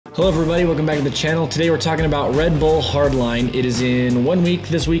Hello everybody, welcome back to the channel. Today we're talking about Red Bull Hardline. It is in 1 week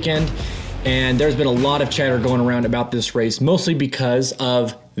this weekend, and there's been a lot of chatter going around about this race, mostly because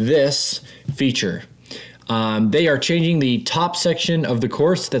of this feature. They are changing the top section of the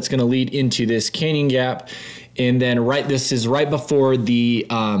course that's going to lead into this canyon gap, and then this is right before the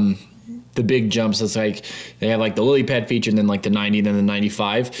big jumps. It's like they have like the lily pad feature and then like the 90 and then the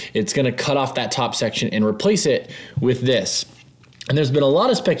 95. It's going to cut off that top section and replace it with this. And there's been a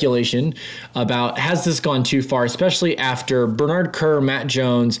lot of speculation about, has this gone too far, especially after Bernard Kerr, Matt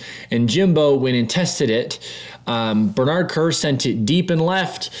Jones, and Jimbo went and tested it. Bernard Kerr sent it deep and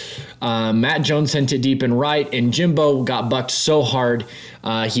left, Matt Jones sent it deep and right, and Jimbo got bucked so hard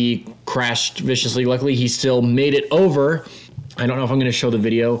he crashed viciously. Luckily, he still made it over. I don't know if I'm going to show the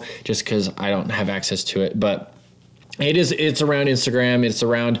video just because I don't have access to it, but it's around Instagram, it's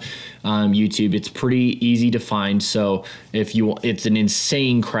around YouTube. It's pretty easy to find. So it's an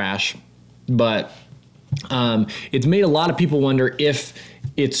insane crash, but it's made a lot of people wonder if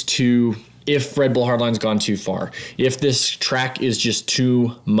Red Bull Hardline's gone too far, if this track is just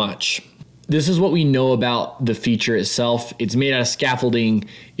too much. This is what we know about the feature itself. It's made out of scaffolding.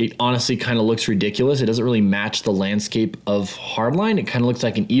 It honestly kind of looks ridiculous. It doesn't really match the landscape of Hardline. It kind of looks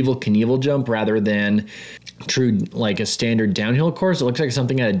like an Evel Knievel jump rather than true like a standard downhill course. It looks like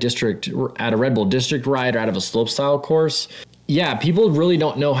something at a Red Bull district ride or out of a slope style course. Yeah, people really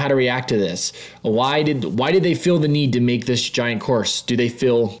don't know how to react to this. Why did they feel the need to make this giant course? Do they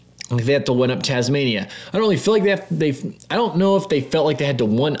feel like they have to one-up Tasmania? I don't really feel like I don't know if they felt like they had to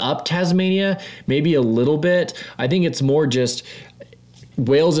one-up Tasmania. Maybe a little bit. I think it's more just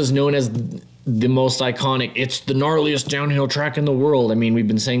Wales is known as the most iconic. It's the gnarliest downhill track in the world. I mean, we've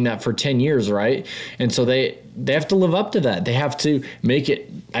been saying that for 10 years, right? And so they have to live up to that. They have to make it.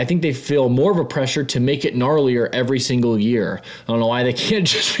 I think they feel more of a pressure to make it gnarlier every single year. I don't know why they can't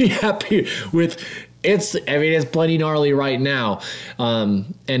just be happy with it's plenty gnarly right now.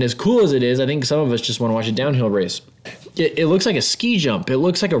 And as cool as it is, I think some of us just want to watch a downhill race. It looks like a ski jump. It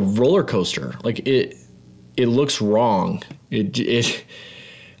looks like a roller coaster. Like it looks wrong.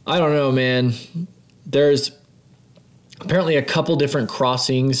 I don't know, man. There's apparently a couple different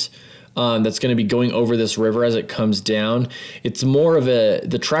crossings that's going to be going over this river as it comes down. It's more of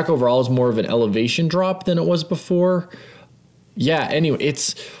the track overall is more of an elevation drop than it was before. Yeah, anyway,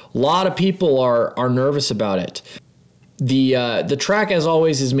 a lot of people are nervous about it. The track, as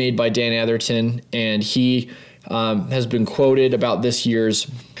always, is made by Dan Atherton, and he has been quoted about this year's.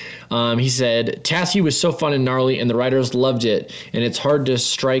 He said, "Tassie was so fun and gnarly, and the riders loved it, and it's hard to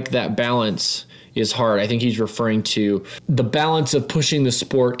strike that balance is hard." I think he's referring to the balance of pushing the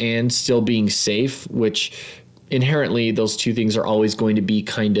sport and still being safe, which inherently those two things are always going to be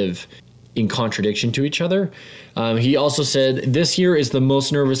kind of in contradiction to each other. He also said, "This year is the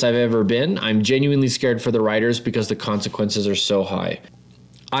most nervous I've ever been. I'm genuinely scared for the riders because the consequences are so high."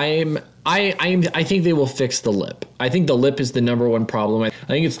 I think they will fix the lip. I think the lip is the #1 problem. I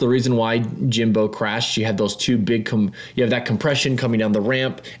think it's the reason why Jimbo crashed. You have those two big, you have that compression coming down the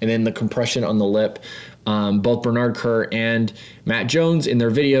ramp and then the compression on the lip. Both Bernard Kerr and Matt Jones in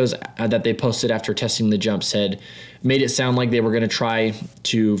their videos that they posted after testing the jump made it sound like they were going to try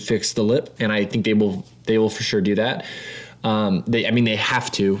to fix the lip, and I think they will for sure do that. They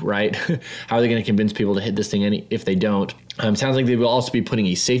have to, right? How are they going to convince people to hit this thing if they don't? Sounds like they will also be putting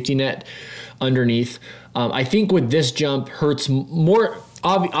a safety net underneath. I think with this jump hurts more.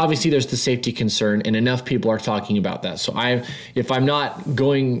 Obviously, there's the safety concern, and enough people are talking about that. So if I'm not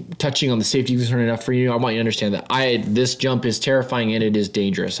touching on the safety concern enough for you, I want you to understand that this jump is terrifying and it is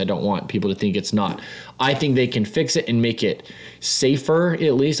dangerous. I don't want people to think it's not. I think they can fix it and make it safer,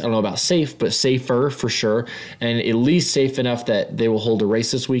 at least. I don't know about safe, but safer for sure, and at least safe enough that they will hold a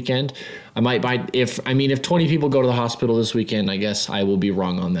race this weekend. If 20 people go to the hospital this weekend, I guess I will be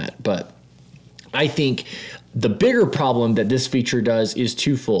wrong on that, but I think the bigger problem that this feature does is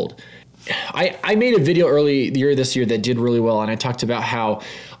twofold. I made a video earlier this year that did really well, and I talked about how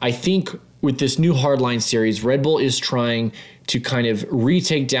I think with this new Hardline series, Red Bull is trying to kind of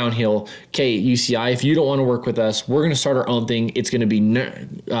retake downhill. Okay, UCI, if you don't want to work with us, we're going to start our own thing. It's going to be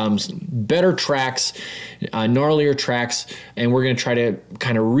better tracks, gnarlier tracks, and we're going to try to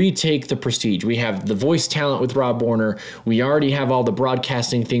kind of retake the prestige. We have the voice talent with Rob Warner. We already have all the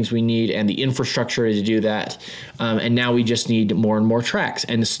broadcasting things we need and the infrastructure to do that. And now we just need more and more tracks.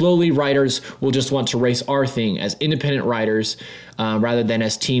 And slowly, riders will just want to race our thing as independent riders rather than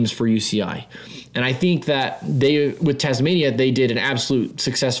as teams for UCI. And I think that with Tasmania, they did an absolute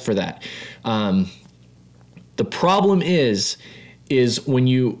success for that. The problem is when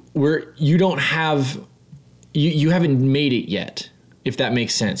you haven't made it yet. if that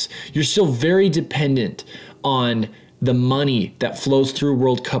makes sense. You're still very dependent on the money that flows through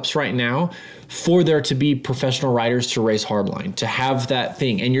World Cups right now for there to be professional riders to race hardline, to have that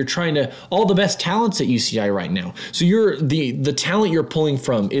thing. And you're trying to, all the best talents at UCI right now. So you're the talent you're pulling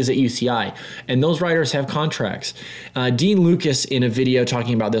from is at UCI, and those riders have contracts. Dean Lucas, in a video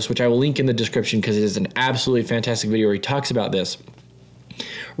talking about this, which I will link in the description because it is an absolutely fantastic video where he talks about this.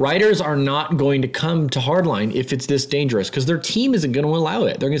 Riders are not going to come to hardline if it's this dangerous because their team isn't going to allow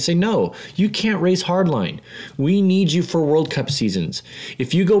it. They're going to say, no, you can't race hardline. We need you for World Cup seasons.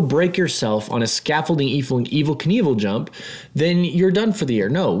 If you go break yourself on a scaffolding Evel Knievel jump, then you're done for the year.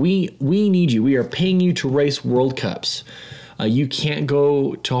 No, we need you. We are paying you to race World Cups. You can't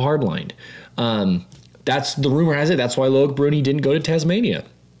go to hardline. That's the rumor has it. That's why Loic Bruni didn't go to Tasmania.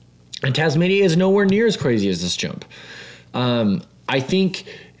 And Tasmania is nowhere near as crazy as this jump. I think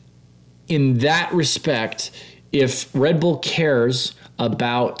in that respect, if Red Bull cares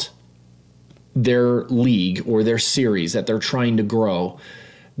about their league or their series that they're trying to grow,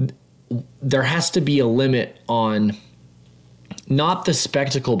 there has to be a limit on not the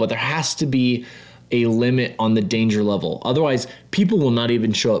spectacle, but there has to be a limit on the danger level. Otherwise, people will not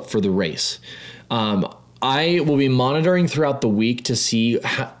even show up for the race. I will be monitoring throughout the week to see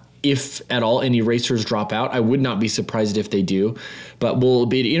if at all any racers drop out. I would not be surprised if they do, but will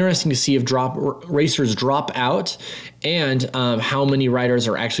be interesting to see if racers drop out and how many riders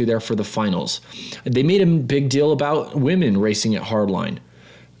are actually there for the finals. They made a big deal about women racing at hardline.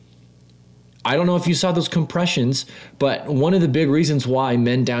 I don't know if you saw those compressions, but one of the big reasons why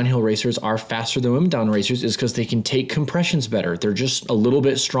men downhill racers are faster than women downhill racers is because they can take compressions better. They're just a little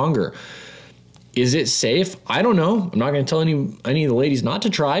bit stronger. Is it safe? I don't know. I'm not going to tell any of the ladies not to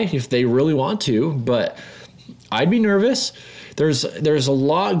try if they really want to, but I'd be nervous. There's a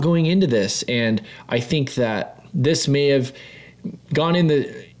lot going into this, and I think that this may have gone in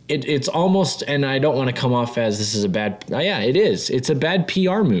the it's almost, and I don't want to come off as this is a bad, yeah, it is. It's a bad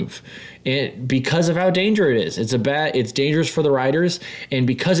PR move. Because of how dangerous it is. It's dangerous for the riders, and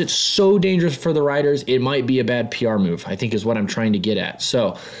because it's so dangerous for the riders, it might be a bad PR move, I think is what I'm trying to get at.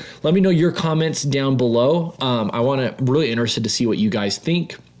 So let me know your comments down below. Really interested to see what you guys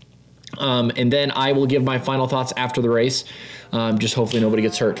think. And then I will give my final thoughts after the race. Just hopefully nobody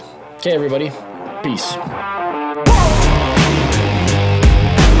gets hurt. Okay, everybody. Peace.